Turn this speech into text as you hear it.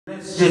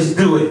let's just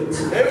do it.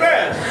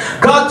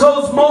 Amen. God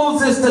told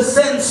Moses to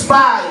send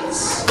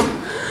spies.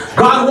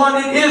 God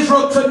wanted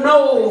Israel to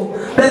know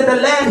that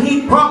the land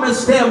he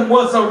promised them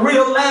was a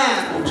real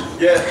land.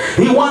 Yes.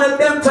 He wanted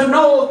them to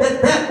know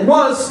that that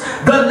was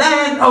the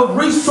land of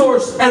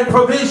resource and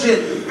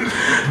provision.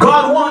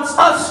 God wants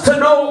us to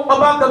know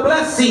about the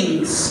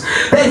blessings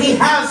that he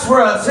has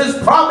for us. His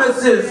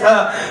promises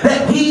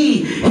that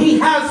he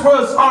has for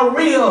us are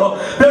real.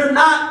 They're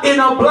not in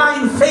a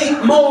blind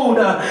faith mode.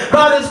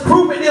 God has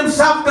proven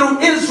himself through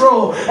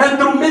Israel and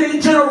through many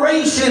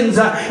generations,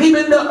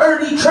 even the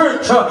early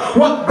church.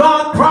 What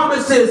God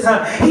promises,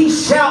 he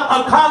shall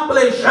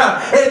accomplish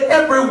in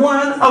every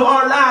one of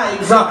our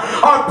lives.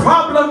 Our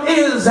problem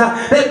is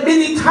that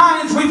many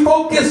times we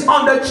focus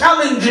on the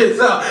challenges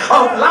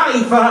of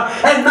life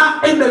and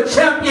not in the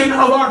champion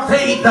of our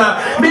faith.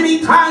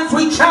 Many times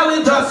we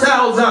challenge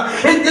ourselves.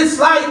 In this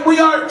life we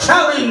are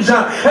challenged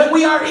and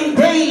we are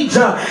engaged.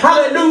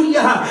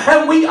 Hallelujah.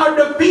 And we are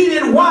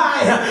defeated.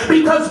 Why?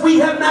 Because we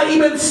have not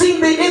even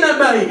seen the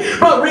enemy.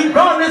 But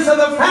regardless of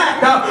the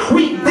fact,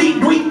 we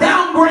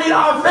downgrade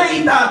our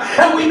faith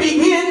and we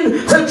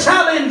begin to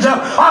challenge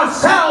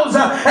ourselves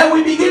and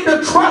we begin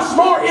to trust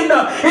more in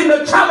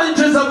the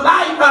challenges of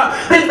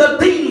life than the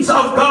things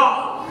of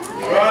God.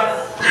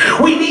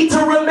 We need to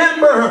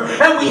remember,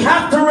 and we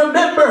have to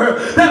remember,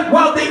 that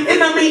while the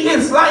enemy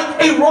is like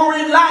a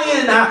roaring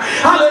lion,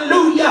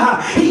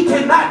 hallelujah, he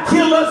cannot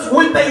kill us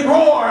with a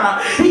roar.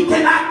 He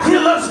cannot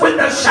kill us with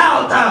a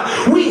shout.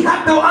 We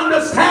have to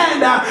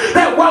understand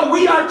that while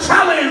we are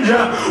challenged,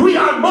 we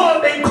are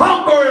more than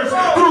conquerors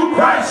through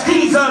Christ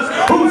Jesus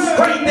who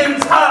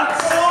strengthens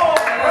us.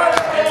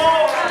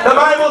 The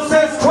Bible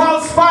says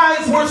 12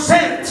 spies were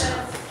sent.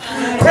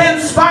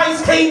 10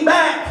 spies came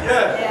back.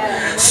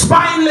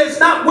 Spineless,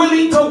 not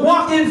willing to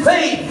walk in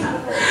faith.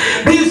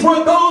 These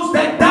were those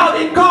that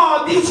doubted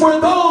God. These were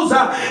those,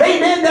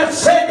 amen, that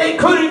said they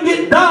couldn't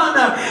get done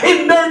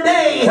in their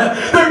day.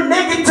 Their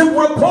negative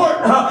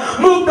report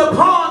moved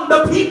upon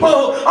the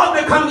people of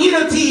the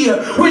community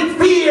with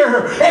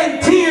fear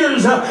and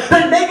tears.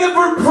 The negative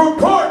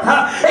report,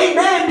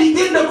 amen,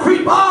 began to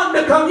creep on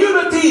the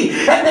community,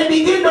 and they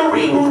begin to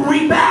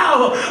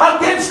rebel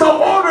against the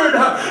ordered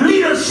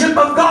leadership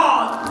of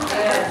God.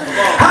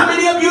 How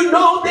many of you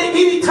know that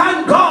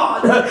anytime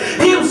God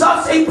gives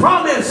us a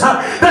promise,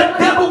 the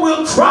devil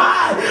will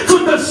try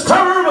to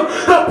disturb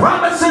the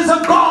promises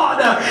of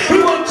God? He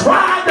will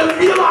try to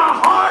fill our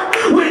heart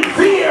with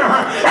fear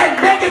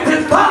and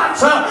negative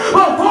thoughts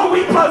before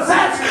we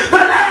possess the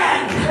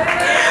land.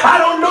 I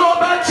don't know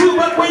about you,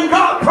 but when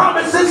God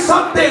promises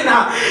something,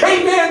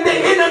 amen, the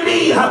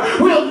enemy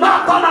will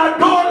knock on our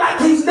door like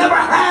he's never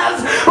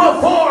has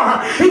before.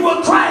 He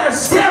will try to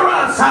scare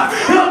us.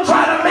 He'll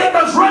try to make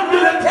us run to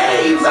the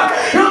caves.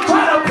 He'll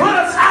try to put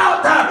us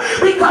out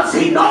because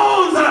he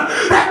knows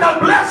that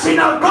the blessing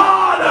of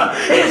God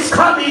is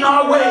coming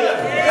our way.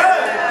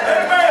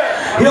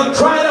 He'll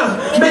try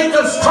to make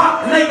us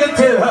talk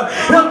negative.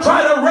 He'll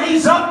try to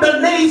raise up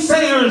the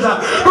naysayers,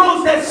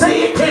 those that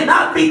say it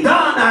cannot be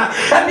done,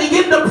 and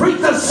begin to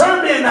preach a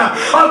sermon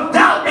of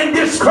doubt and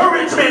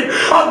discouragement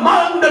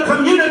among the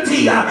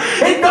community.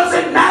 It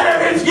doesn't matter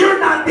if you're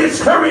not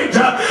discouraged,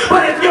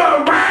 but if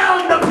you're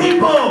around the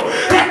people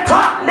that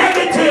talk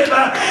negative,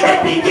 it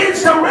begins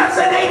to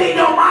resonate in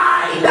your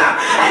mind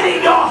and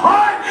in your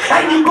heart,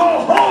 and you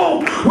go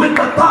home with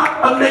the thought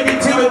of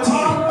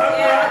negativity.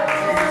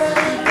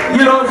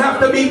 You don't have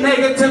to be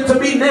negative to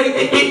be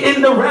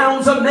in the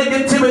rounds of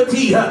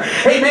negativity.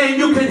 Amen.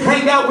 You can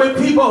hang out with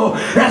people,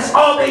 that's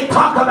all they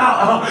talk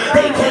about.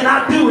 They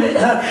cannot do it,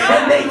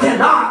 and they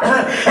cannot,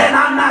 and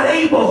I'm not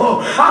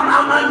able,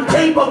 I'm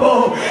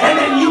incapable. And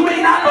then you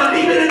may not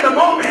believe it in the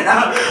moment,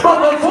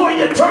 but before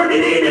you turn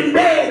it in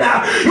bed,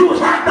 you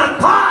have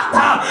the thought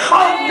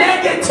of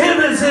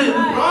negativism.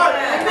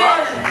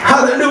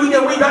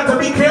 Hallelujah. We got to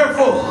be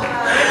careful,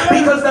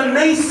 because the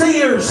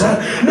naysayers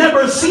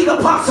never see the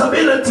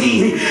possibility.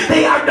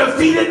 They are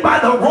defeated by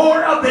the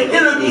roar of the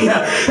enemy.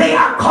 They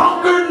are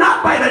conquered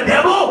not by the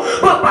devil,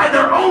 but by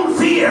their own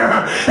fear.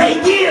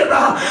 They give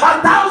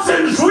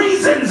 1,000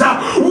 reasons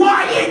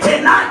why it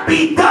cannot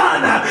be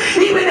done.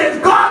 Even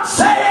if God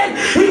said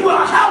he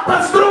will help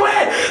us through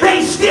it,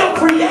 they still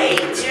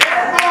create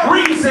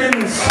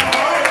reasons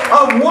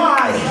of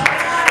why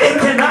it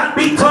cannot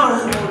be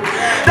done.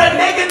 The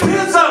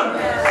negativism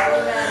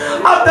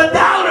of the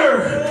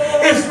doubter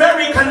is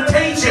very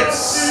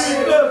contagious.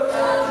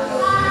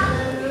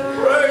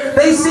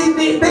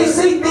 They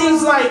say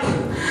things like,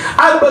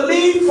 I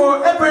believe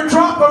for every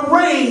drop of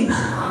rain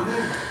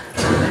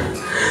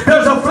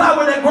there's a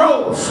flower that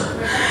grows.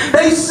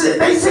 They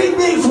say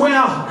things,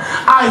 well,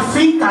 I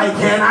think I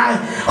can, I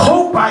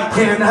hope I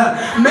can,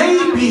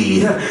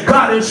 maybe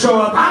God will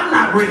show up. I'm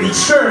not really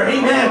sure,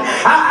 amen.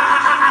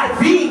 I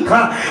think,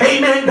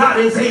 amen, God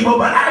is able,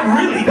 but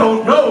I really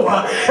don't know,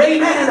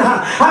 amen,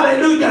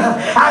 hallelujah.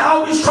 I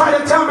always try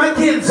to tell my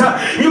kids,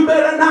 you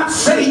better not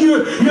say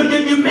you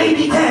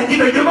maybe can.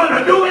 Either you're going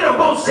to do it or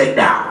go sit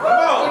down.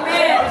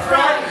 Amen.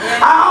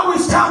 I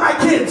always tell my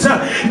kids,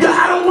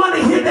 I don't want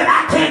to hear that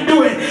I can't can't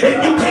do it.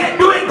 If you can't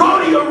do it,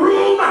 go to your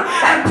room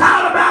and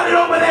pout about it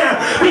over there,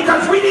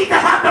 because we need to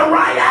have the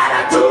right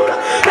attitude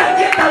to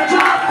get the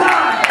job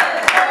done.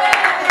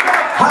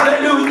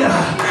 Hallelujah.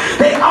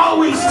 They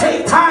always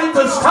take time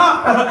to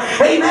stop,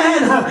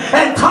 amen,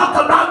 and talk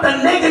about the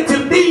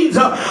negative things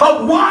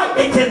of why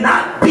it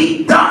cannot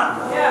be done.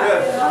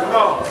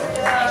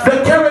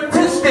 The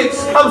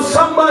characteristics of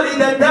somebody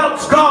that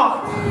doubts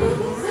God.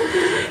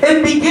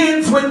 It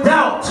begins with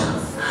doubt.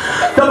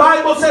 The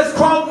Bible says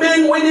 12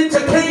 men went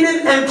into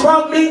Canaan and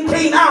 12 men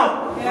came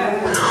out.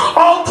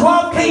 All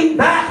 12 came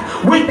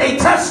back with a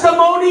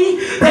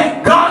testimony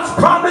that God's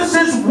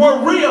promises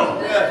were real.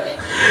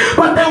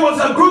 But there was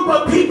a group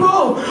of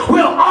people who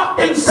will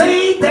often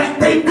say that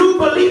they do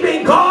believe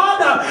in God,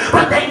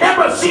 but they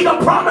never see the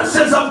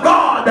promises of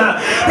God.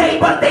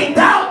 But they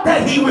doubt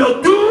that He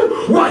will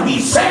do what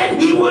He said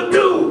He would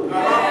do.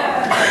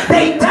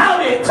 They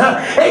doubt it.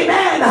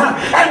 Amen.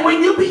 And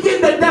when you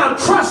begin to doubt,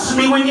 trust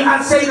me when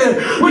I say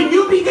that, when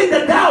you begin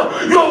to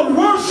doubt, your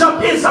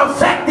worship is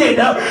affected.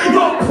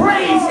 Your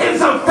praise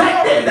is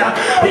affected.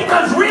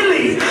 Because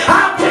really,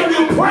 how can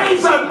you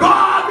praise a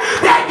God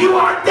that you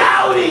are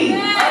doubting?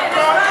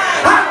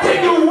 How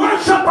can you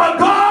worship a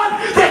God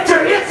that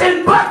you're ifs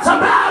and buts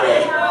about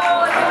it?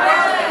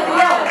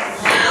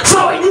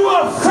 So you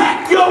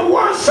affect your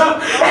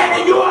worship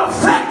and you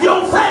affect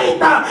your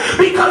faith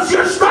because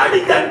you're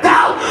starting to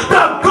doubt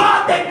the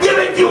God that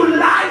giveth you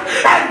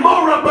life and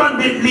more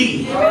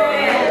abundantly.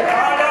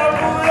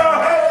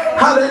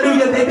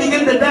 Hallelujah. They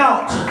begin to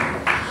doubt.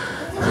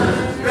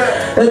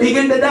 They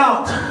begin to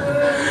doubt.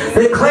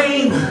 They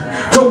claim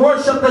to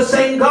worship the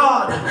same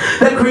God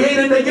that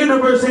created the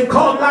universe and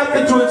called life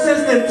into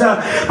existence,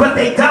 but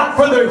they doubt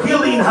for their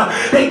healing.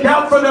 They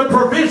doubt for their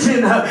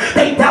provision.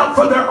 They doubt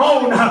for their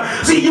own.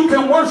 See, you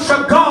can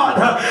worship God,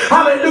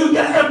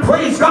 hallelujah, and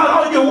praise God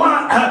all you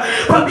want,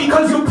 but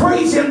because you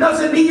praise Him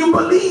doesn't mean you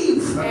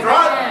believe.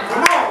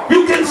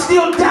 You can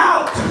still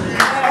doubt.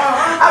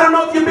 I don't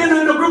know if you've been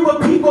in a group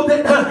of people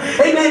that,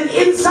 amen,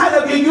 inside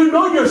of you, you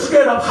know you're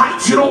scared of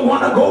heights. You don't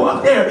want to go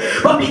up there.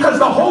 But because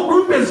the whole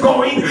group is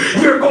going,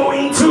 you're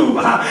going to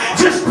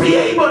just be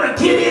able to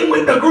get in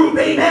with the group,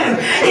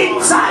 amen.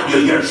 Inside you,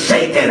 you're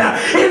shaking.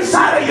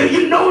 Inside of you,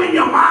 you know in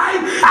your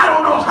mind, I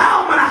don't know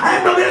how I'm going to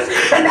handle this.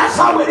 And that's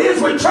how it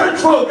is with church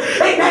folk.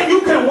 Amen.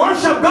 You can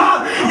worship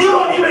God. You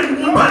don't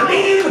even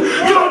believe.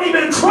 You don't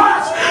even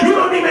trust. You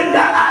don't even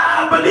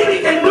believe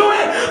He can do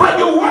it. But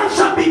you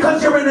worship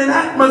because you're in an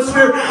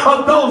atmosphere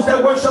of those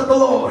that worship the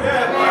Lord.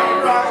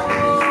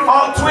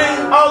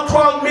 All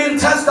 12 men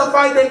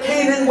testified that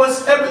Canaan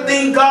was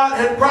everything God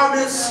had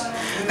promised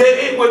that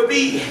it would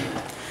be.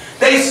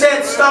 They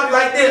said stuff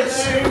like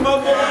this: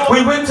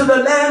 we went to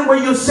the land where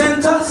you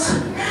sent us.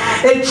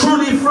 It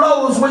truly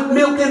flows with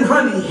milk and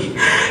honey,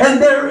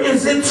 and there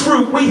is its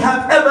fruit. We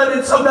have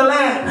evidence of the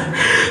land.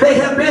 They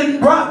have been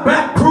brought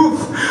back proof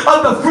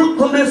of the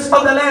fruitfulness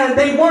of the land.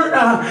 They weren't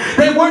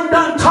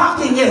done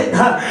talking yet.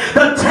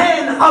 The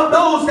 10 of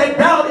those that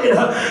doubted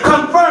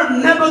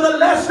confirmed,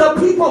 nevertheless, the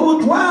people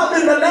who dwell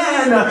in the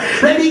land,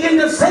 they begin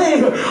to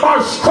say,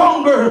 are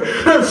stronger.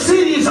 Their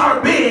cities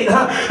are big.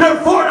 They're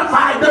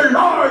fortified. They're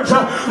large.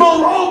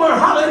 Moreover,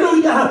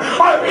 hallelujah,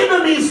 our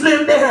enemies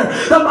live there.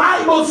 The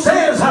Bible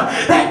says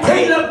that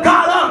Caleb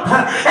got up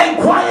and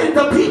quieted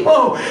the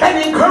people and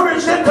encouraged